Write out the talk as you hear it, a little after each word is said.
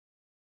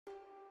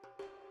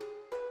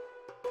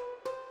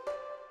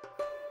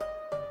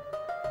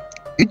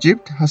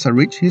Egypt has a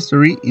rich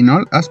history in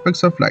all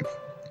aspects of life.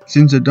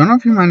 Since the dawn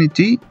of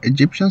humanity,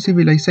 Egyptian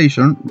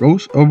civilization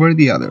rose over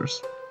the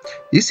others.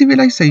 This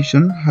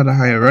civilization had a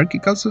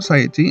hierarchical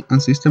society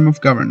and system of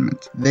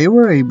government. They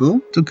were able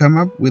to come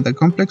up with a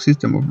complex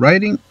system of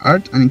writing,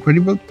 art, and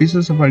incredible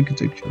pieces of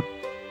architecture.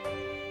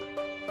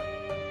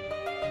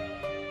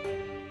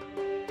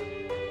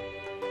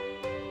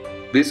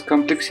 This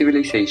complex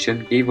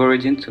civilization gave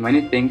origin to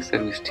many things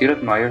that we still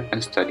admire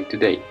and study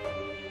today.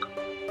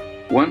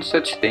 One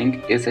such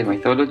thing is the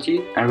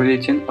mythology and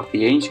religion of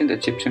the ancient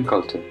Egyptian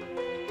culture.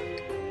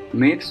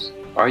 Myths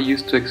are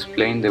used to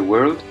explain the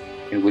world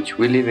in which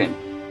we live in,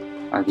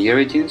 and the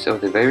origins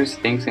of the various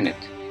things in it.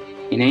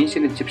 In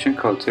ancient Egyptian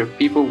culture,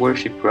 people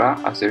worship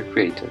Ra as their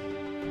creator.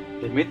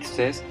 The myth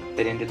says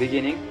that in the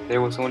beginning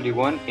there was only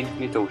one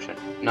infinite ocean,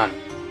 none,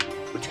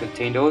 which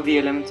contained all the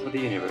elements of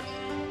the universe.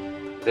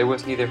 There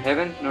was neither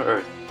heaven nor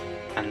earth,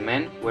 and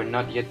men were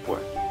not yet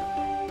born.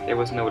 There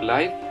was no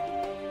life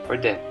or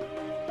death.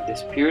 The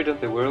spirit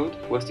of the world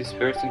was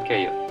dispersed in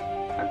chaos,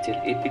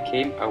 until it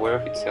became aware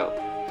of itself.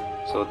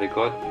 So the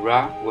god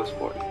Ra was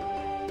born.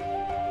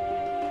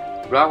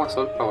 Ra was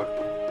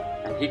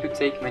all-powerful, and he could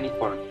take many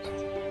forms.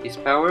 His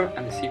power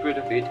and the secret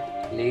of it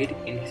laid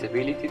in his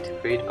ability to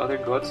create other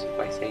gods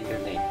by saying their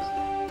names.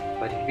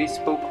 But if he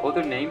spoke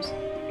other names,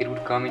 it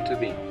would come into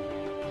being.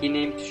 He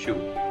named Shu,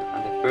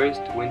 and the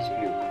first winds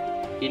blew.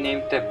 He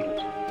named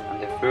Tebnut,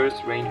 and the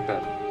first rain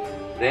fell.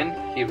 Then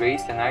he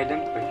raised an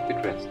island where he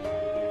could rest.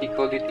 He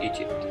called it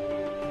Egypt.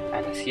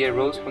 And as he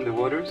arose from the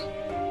waters,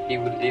 he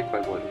would live by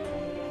water.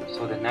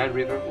 So the Nile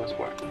River was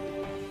born.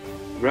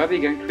 Ra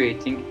began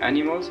creating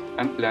animals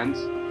and plants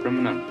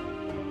from none.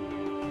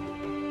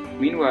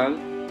 Meanwhile,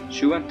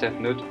 Shu and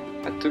Tebnut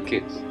had two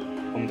kids,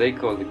 whom they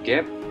called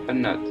Geb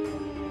and Nut,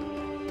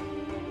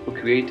 who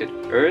created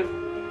earth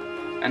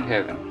and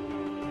heaven.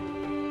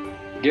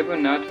 Geb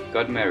and Nut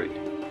got married.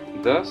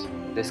 Thus,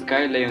 the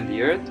sky lay on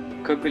the earth,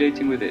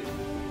 copulating with it.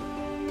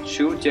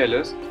 Shu,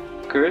 jealous,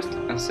 cursed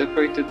and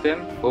separated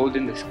them,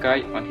 holding the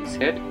sky on his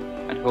head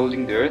and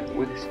holding the earth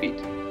with his feet.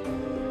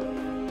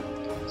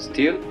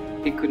 Still,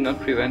 he could not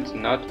prevent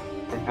Nut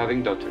from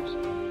having daughters,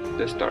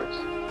 the stars.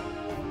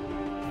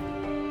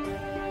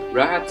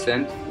 Ra had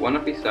sent one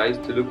of his eyes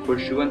to look for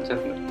Shu and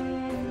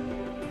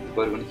Tebnut,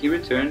 but when he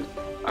returned,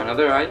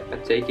 another eye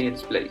had taken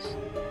its place.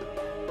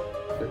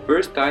 The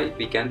first eye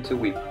began to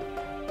weep,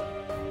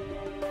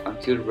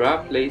 until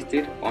Ra placed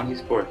it on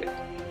his forehead,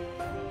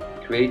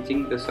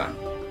 creating the sun.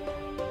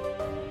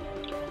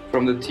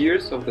 From the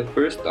tears of the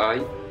first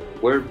eye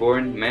were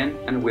born men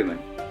and women,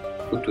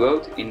 who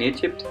dwelt in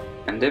Egypt,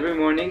 and every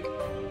morning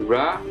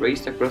Ra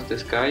raced across the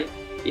sky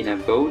in a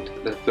boat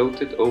that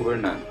floated over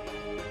Nile,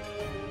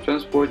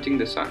 transporting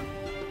the sun.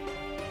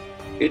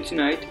 Each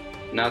night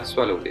Nut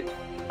swallowed it,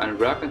 and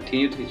Ra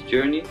continued his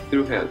journey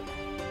through hell.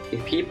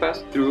 If he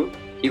passed through,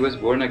 he was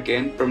born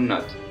again from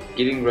Nut,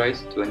 giving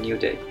rise to a new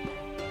day.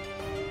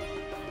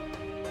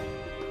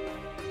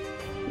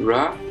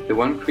 Ra, the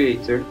one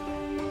creator,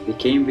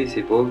 became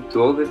visible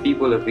to all the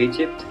people of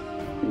Egypt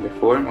in the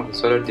form of a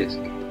solar disk,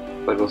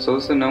 but was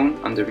also known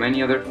under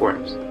many other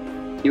forms.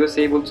 He was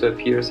able to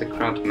appear as a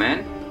crowned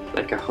man,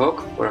 like a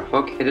hawk or a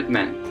hawk-headed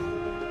man,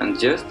 and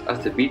just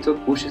as the beetle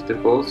pushes the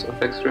balls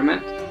of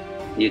excrement,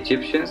 the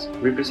Egyptians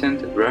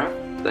represented Ra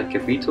like a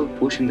beetle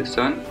pushing the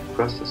sun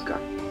across the sky.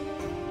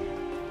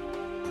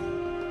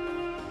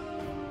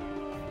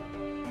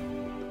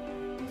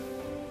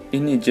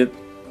 In Egypt,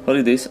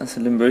 holidays and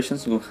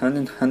celebrations go hand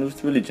in hand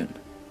with religion.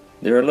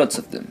 There are lots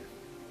of them.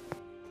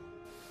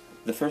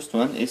 The first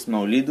one is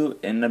Mawlidu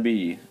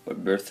en-Nabi, or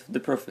Birth of the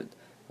Prophet,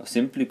 or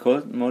simply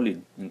called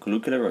Mawlid in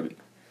colloquial Arabic.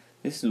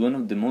 This is one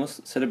of the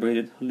most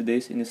celebrated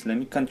holidays in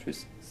Islamic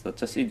countries,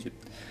 such as Egypt,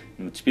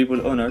 in which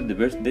people honor the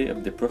birthday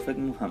of the Prophet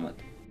Muhammad.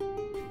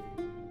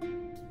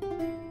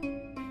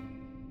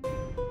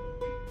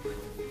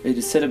 It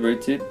is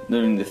celebrated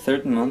during the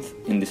third month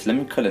in the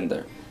Islamic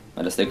calendar,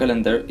 but as the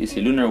calendar is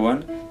a lunar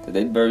one, the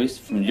date varies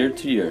from year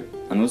to year,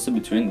 and also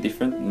between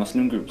different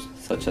Muslim groups,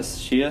 such as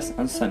Shias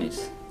and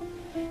Sunnis.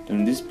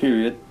 During this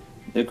period,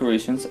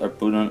 decorations are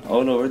put on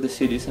all over the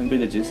cities and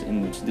villages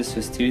in which this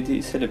festivity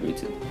is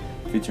celebrated,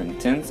 featuring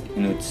tents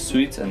in which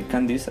sweets and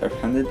candies are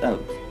handed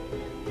out.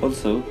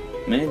 Also,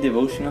 many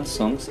devotional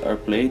songs are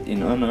played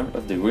in honor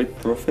of the great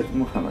Prophet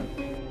Muhammad.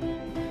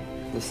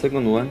 The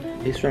second one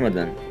is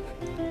Ramadan,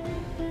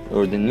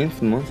 or the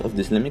 9th month of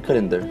the Islamic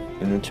calendar,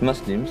 in which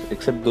Muslims,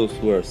 except those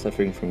who are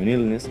suffering from an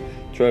illness,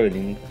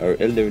 traveling, are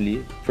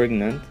elderly,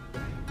 pregnant,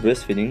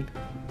 breastfeeding,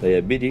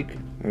 diabetic,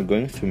 or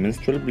going through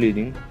menstrual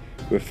bleeding,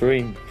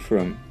 refrain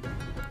from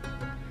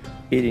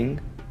eating,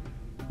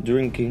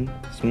 drinking,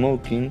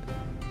 smoking,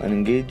 and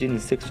engaging in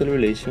sexual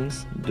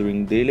relations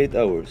during daylight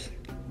hours.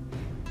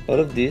 All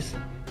of this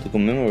to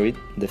commemorate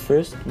the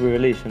first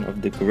revelation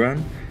of the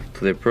Quran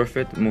to the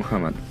Prophet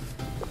Muhammad.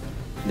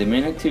 The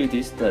main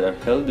activities that are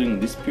held during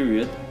this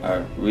period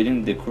are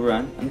reading the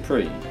Quran and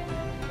praying.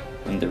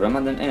 When the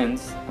Ramadan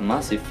ends, a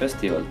massive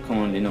festival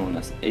commonly known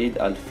as Eid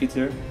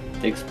al-Fitr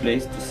takes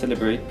place to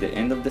celebrate the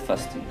end of the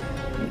fasting,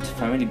 in which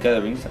family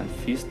gatherings and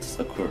feasts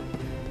occur.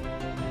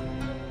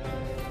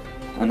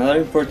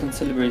 Another important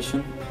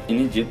celebration in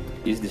Egypt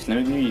is the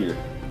Islamic New Year,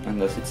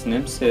 and as its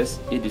name says,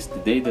 it is the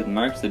day that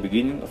marks the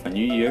beginning of a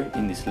new year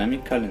in the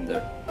Islamic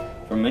calendar.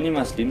 For many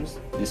Muslims,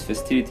 this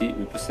festivity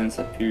represents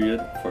a period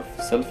for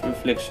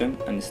self-reflection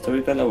and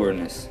historical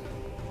awareness.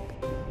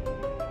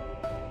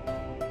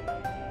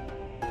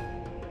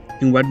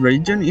 In what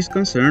religion is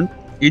concerned,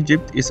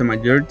 Egypt is a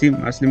majority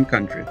Muslim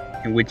country,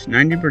 in which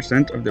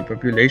 90% of the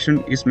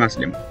population is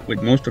Muslim,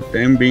 with most of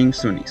them being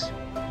Sunnis.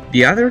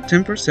 The other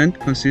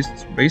 10%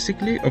 consists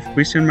basically of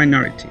Christian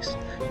minorities,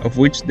 of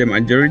which the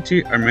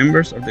majority are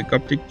members of the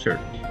Coptic Church.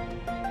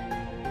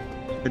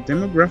 The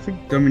demographic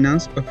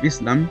dominance of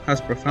Islam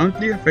has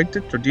profoundly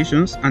affected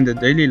traditions and the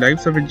daily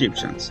lives of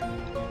Egyptians.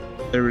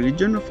 The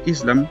religion of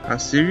Islam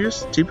has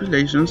serious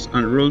stipulations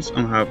and rules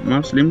on how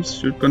Muslims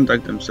should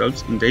conduct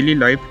themselves in daily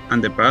life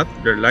and the path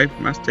their life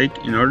must take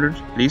in order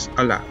to please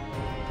Allah.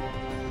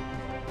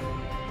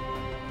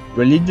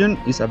 Religion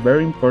is a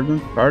very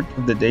important part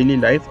of the daily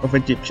life of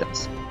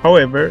Egyptians.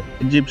 However,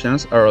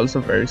 Egyptians are also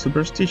very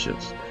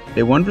superstitious.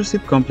 They won't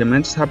receive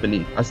compliments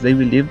happily, as they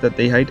believe that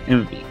they hide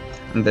envy,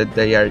 and that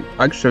they are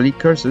actually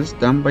curses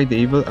done by the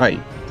evil eye.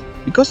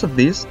 Because of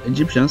this,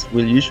 Egyptians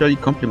will usually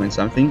compliment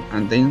something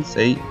and then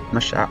say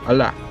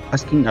Mashallah,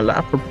 asking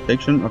Allah for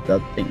protection of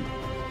that thing.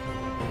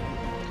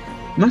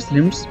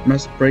 Muslims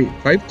must pray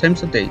 5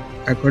 times a day,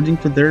 according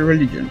to their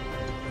religion.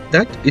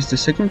 That is the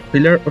second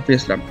pillar of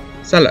Islam,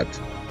 Salat,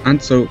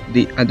 and so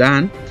the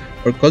Adhan,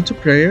 or call to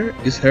prayer,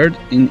 is heard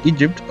in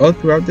Egypt all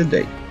throughout the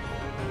day.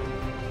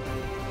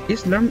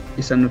 Islam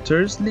is a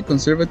notoriously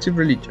conservative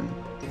religion,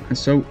 and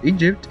so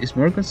Egypt is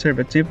more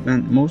conservative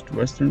than most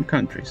Western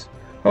countries.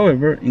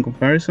 However, in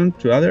comparison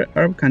to other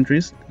Arab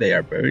countries, they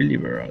are very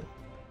liberal.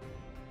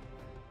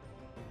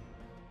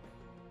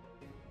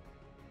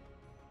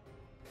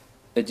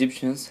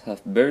 Egyptians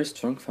have very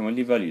strong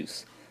family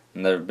values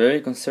and are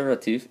very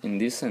conservative in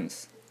this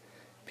sense.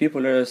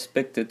 People are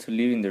expected to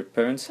live in their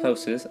parents'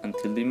 houses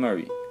until they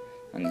marry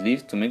and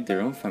live to make their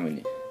own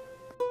family.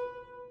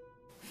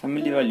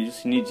 Family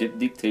values in Egypt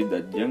dictate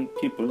that young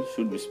people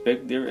should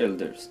respect their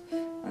elders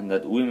and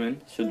that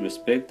women should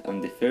respect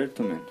and defer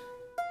to men.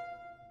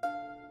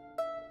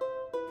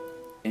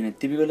 In a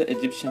typical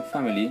Egyptian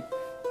family,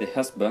 the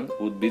husband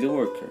would be the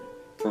worker,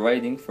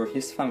 providing for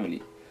his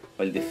family,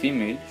 while the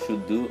female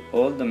should do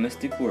all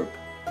domestic work,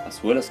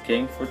 as well as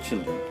caring for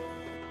children.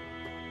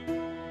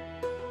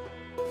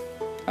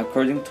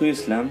 According to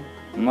Islam,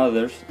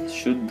 mothers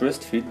should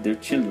breastfeed their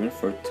children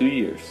for 2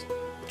 years,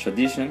 a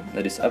tradition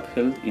that is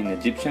upheld in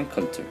Egyptian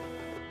culture.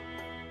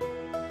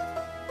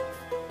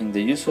 In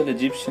the usual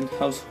Egyptian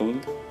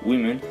household,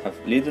 women have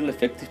little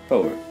effective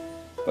power,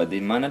 but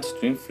they manage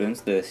to influence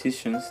the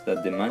decisions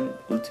that the man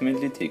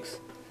ultimately takes,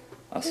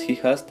 as he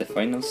has the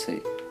final say.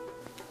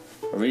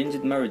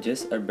 Arranged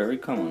marriages are very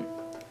common.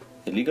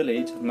 The legal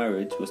age of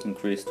marriage was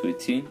increased to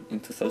 18 in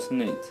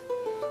 2008,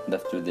 and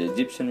after the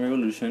Egyptian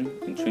Revolution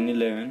in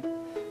 2011,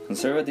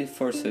 conservative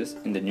forces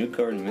in the new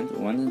government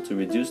wanted to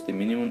reduce the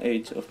minimum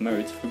age of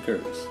marriage for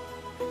girls.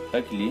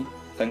 Luckily,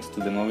 thanks to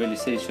the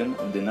mobilization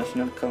of the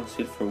National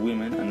Council for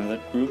Women and other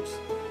groups,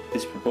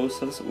 these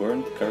proposals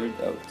weren't carried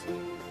out.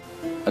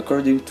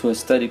 According to a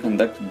study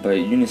conducted by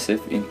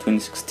UNICEF in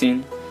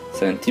 2016,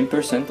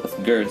 17%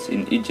 of girls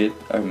in Egypt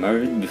are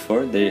married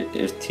before their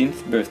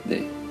 18th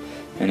birthday,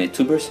 and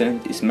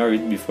 2% is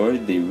married before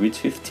they reach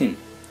 15.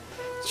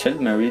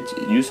 Child marriage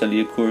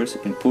usually occurs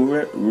in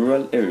poorer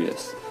rural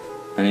areas,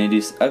 and it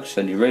is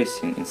actually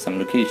rising in some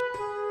locations.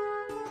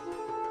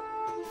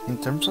 In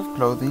terms of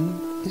clothing,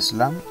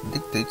 Islam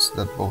dictates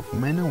that both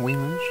men and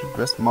women should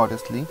dress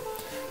modestly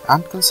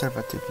and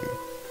conservatively.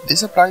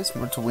 This applies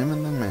more to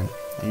women than men,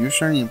 and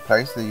usually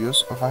implies the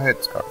use of a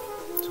headscarf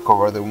to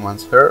cover the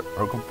woman's hair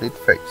or complete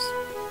face.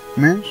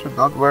 Men should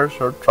not wear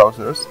short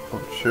trousers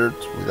or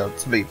shirts without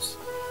sleeves.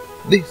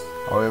 This,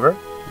 however,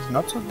 is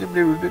not so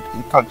deeply rooted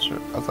in culture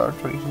as our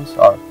traditions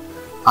are,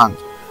 and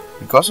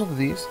because of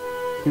this,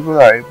 people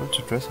are able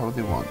to dress how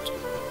they want.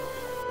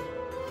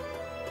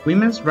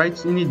 Women's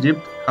rights in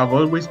Egypt have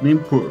always been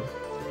poor.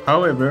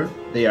 However,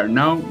 they are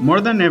now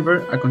more than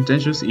ever a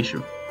contentious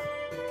issue.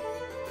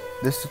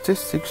 The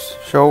statistics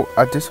show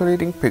a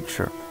desolating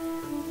picture.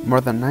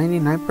 More than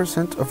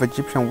 99% of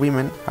Egyptian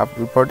women have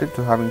reported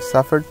to having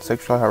suffered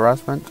sexual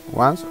harassment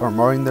once or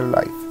more in their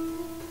life.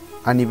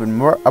 An even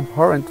more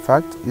abhorrent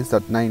fact is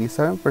that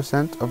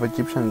 97% of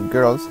Egyptian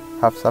girls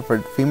have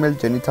suffered female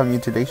genital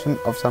mutilation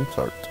of some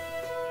sort.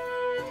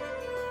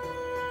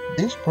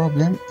 This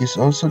problem is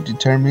also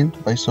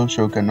determined by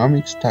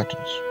socioeconomic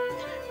status.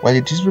 While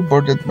it is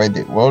reported by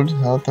the World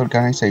Health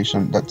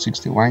Organization that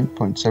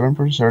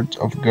 61.7%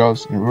 of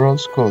girls in rural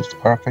schools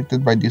are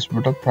affected by this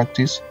brutal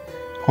practice,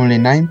 only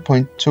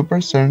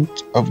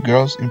 9.2% of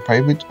girls in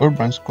private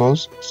urban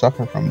schools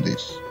suffer from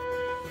this.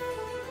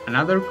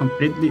 Another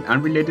completely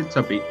unrelated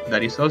topic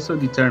that is also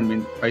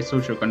determined by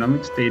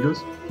socioeconomic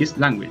status is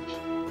language.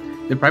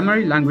 The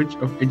primary language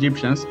of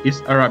Egyptians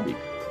is Arabic,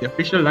 the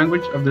official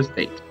language of the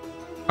state.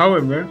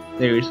 However,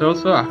 there is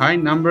also a high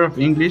number of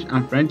English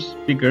and French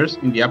speakers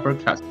in the upper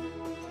classes.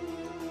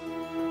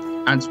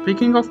 And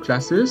speaking of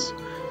classes,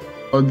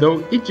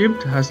 although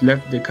Egypt has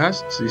left the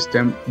caste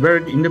system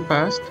buried in the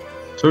past,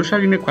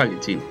 social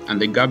inequality and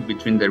the gap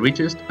between the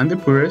richest and the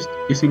poorest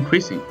is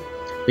increasing.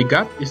 The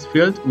gap is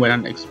filled with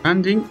an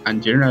expanding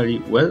and generally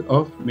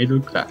well-off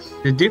middle class.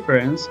 The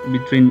difference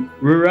between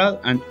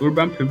rural and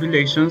urban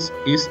populations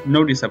is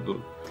noticeable,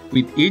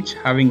 with each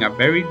having a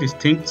very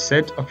distinct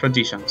set of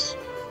traditions.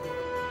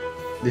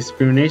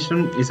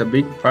 Discrimination is a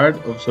big part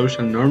of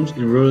social norms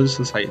in rural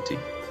society.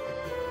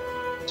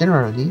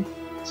 Generally,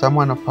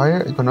 someone of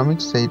higher economic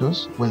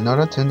status will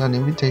not attend an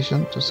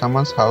invitation to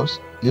someone's house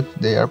if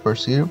they are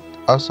perceived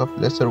as of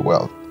lesser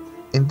wealth.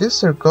 In these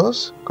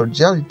circles,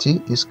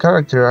 cordiality is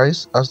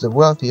characterized as the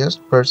wealthiest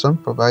person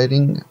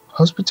providing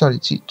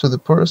hospitality to the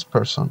poorest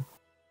person.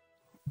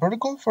 The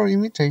protocol for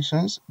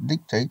invitations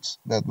dictates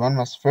that one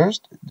must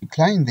first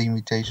decline the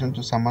invitation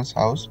to someone's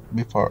house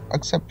before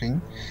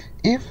accepting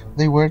if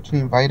they were to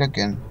invite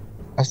again,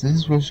 as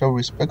this will show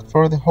respect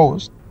for the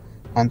host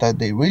and that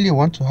they really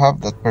want to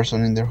have that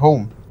person in their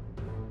home.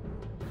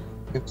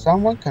 If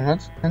someone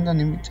cannot send an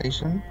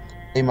invitation,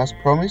 they must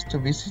promise to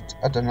visit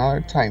at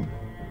another time.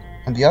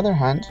 On the other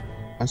hand,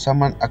 when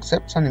someone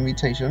accepts an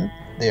invitation,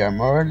 they are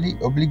morally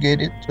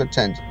obligated to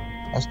attend,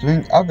 as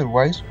doing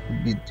otherwise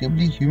would be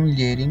deeply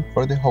humiliating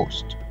for the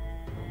host.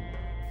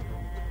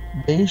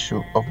 The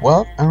issue of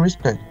wealth and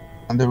respect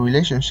and the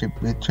relationship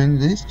between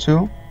these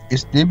two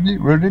is deeply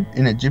rooted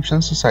in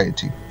Egyptian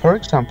society. For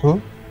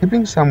example,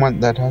 tipping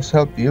someone that has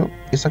helped you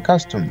is a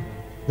custom.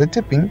 The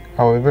tipping,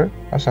 however,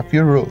 has a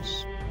few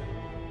rules.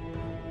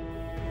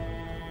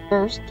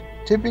 First,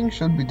 tipping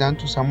should be done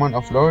to someone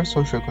of lower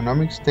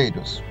socioeconomic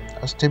status,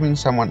 as tipping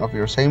someone of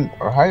your same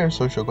or higher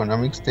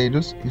socioeconomic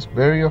status is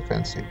very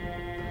offensive.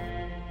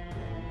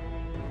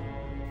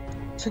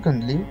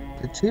 Secondly,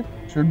 the tip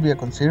should be a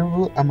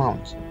considerable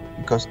amount,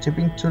 because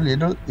tipping too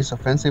little is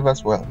offensive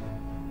as well.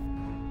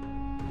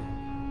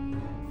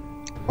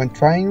 When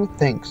trying to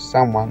thank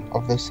someone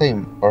of the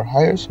same or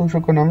higher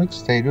socioeconomic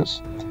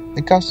status,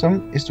 the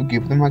custom is to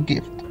give them a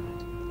gift.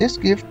 This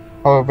gift,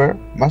 however,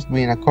 must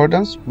be in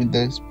accordance with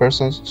this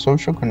person's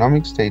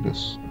socioeconomic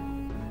status.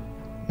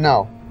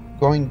 Now,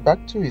 going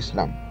back to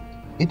Islam,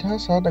 it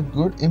has had a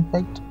good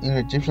impact in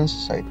Egyptian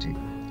society,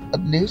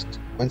 at least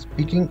when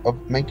speaking of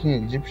making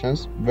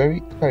Egyptians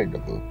very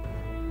charitable.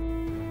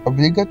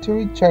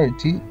 Obligatory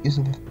charity is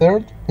the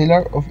third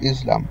pillar of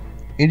Islam.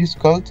 It is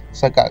called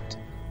zakat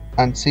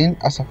and seen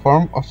as a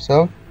form of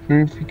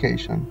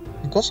self-purification.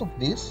 Because of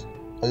this,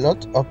 a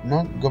lot of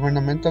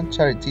non-governmental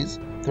charities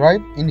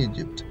thrive in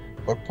Egypt,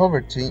 where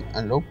poverty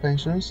and low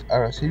pensions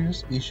are a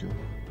serious issue.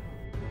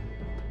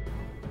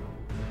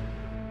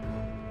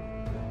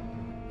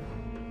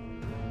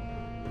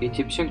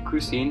 Egyptian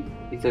cuisine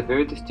is a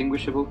very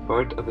distinguishable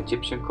part of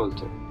Egyptian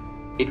culture.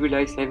 It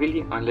relies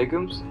heavily on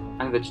legumes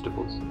and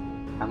vegetables,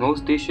 and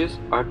most dishes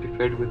are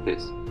prepared with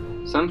this.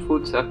 Some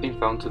foods have been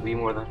found to be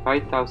more than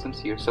 5,000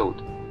 years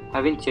old,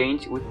 having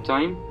changed with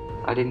time,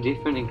 adding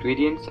different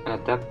ingredients and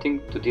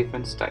adapting to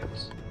different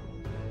styles.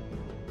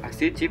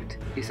 As Egypt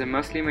is a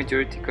Muslim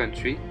majority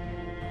country,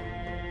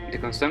 the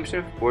consumption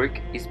of pork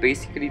is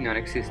basically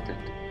non-existent,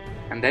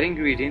 and that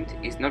ingredient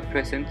is not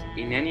present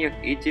in any of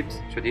Egypt's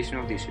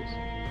traditional dishes.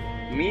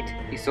 Meat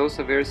is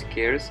also very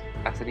scarce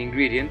as an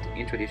ingredient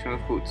in traditional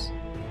foods,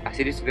 as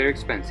it is very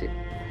expensive,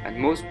 and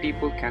most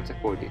people can't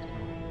afford it.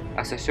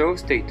 As a show of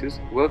status,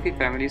 wealthy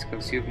families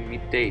consume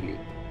meat daily,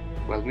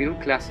 while middle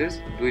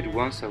classes do it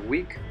once a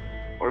week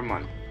or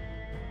month.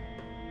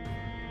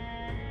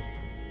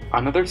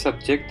 Another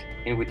subject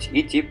in which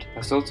Egypt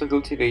has also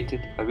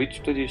cultivated a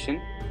rich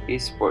tradition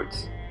is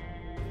sports.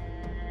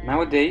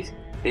 Nowadays,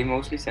 they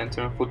mostly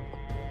center on football,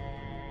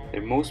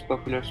 their most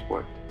popular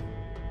sport.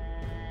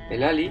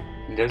 El Ali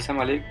and El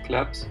Zamalek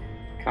clubs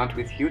count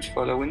with huge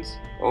followings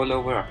all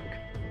over Africa.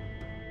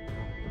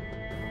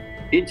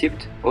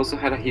 Egypt also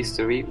had a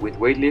history with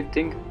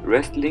weightlifting,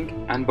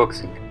 wrestling, and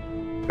boxing,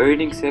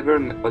 earning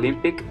several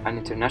Olympic and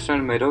international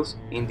medals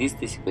in these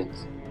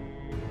disciplines.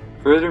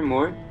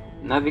 Furthermore,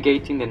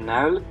 navigating the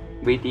Nile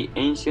made the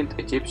ancient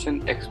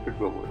Egyptian expert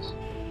rowers.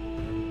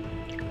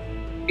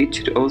 It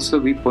should also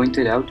be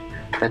pointed out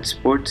that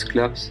sports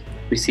clubs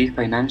receive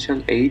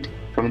financial aid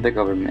from the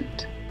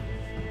government.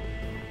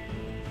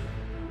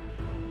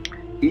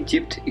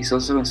 Egypt is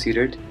also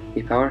considered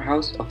a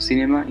powerhouse of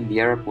cinema in the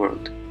Arab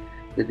world.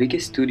 The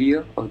biggest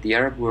studio of the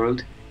Arab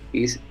world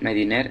is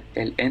Mediner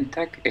El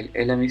Entak El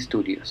Elami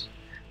Studios,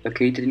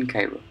 located in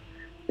Cairo.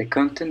 The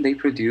content they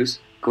produce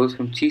goes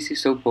from cheesy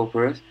soap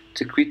operas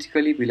to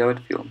critically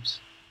beloved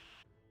films.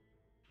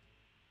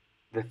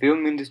 The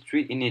film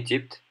industry in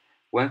Egypt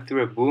went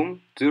through a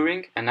boom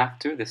during and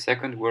after the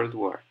Second World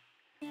War,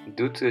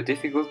 due to the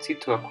difficulty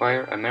to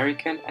acquire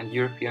American and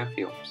European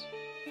films.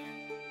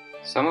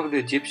 Some of the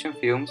Egyptian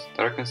films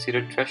that are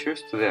considered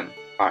treasures to them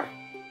are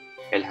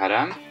El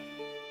Haram,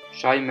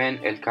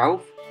 Shaymen El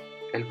Kauf,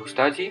 El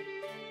Bustaji,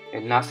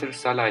 El Nasser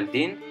Salah El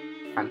Din,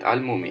 and Al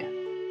Mumia,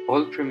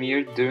 all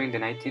premiered during the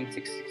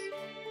 1960s.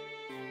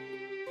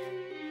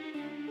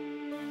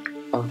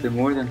 Of the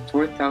more than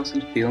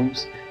 4,000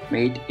 films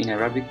made in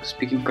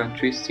Arabic-speaking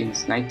countries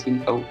since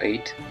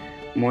 1908,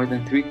 more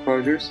than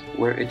three-quarters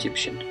were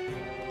Egyptian.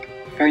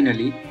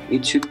 Finally,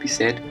 it should be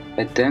said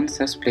that dance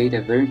has played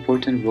a very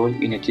important role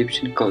in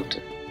Egyptian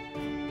culture.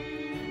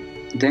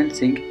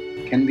 Dancing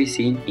can be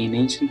seen in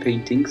ancient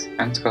paintings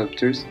and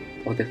sculptures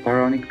of the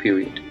pharaonic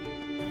period.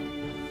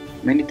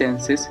 Many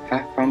dances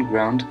have found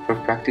ground for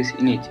practice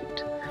in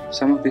Egypt.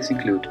 Some of these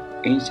include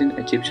ancient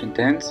Egyptian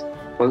dance,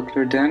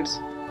 folklore dance,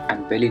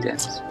 and belly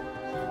dance.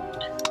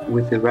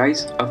 With the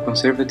rise of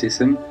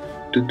conservatism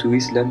due to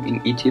Islam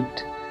in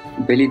Egypt,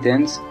 belly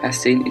dance has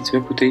seen its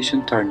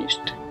reputation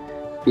tarnished,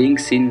 being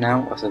seen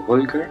now as a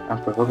vulgar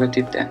and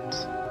provocative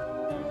dance.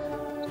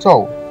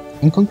 So,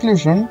 in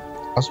conclusion,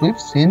 as we've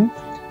seen,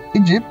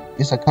 Egypt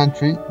is a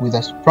country with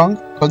a strong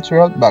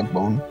cultural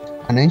backbone,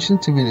 an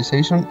ancient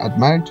civilization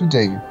admired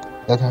today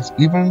that has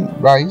given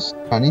rise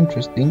to an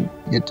interesting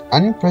yet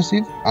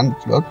unimpressive and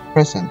flawed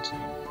present,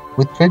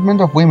 with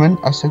treatment of women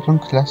as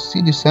second-class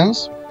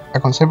citizens, a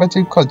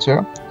conservative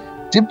culture,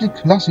 deeply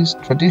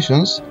classist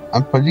traditions,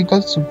 and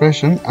political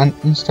suppression and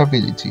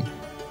instability.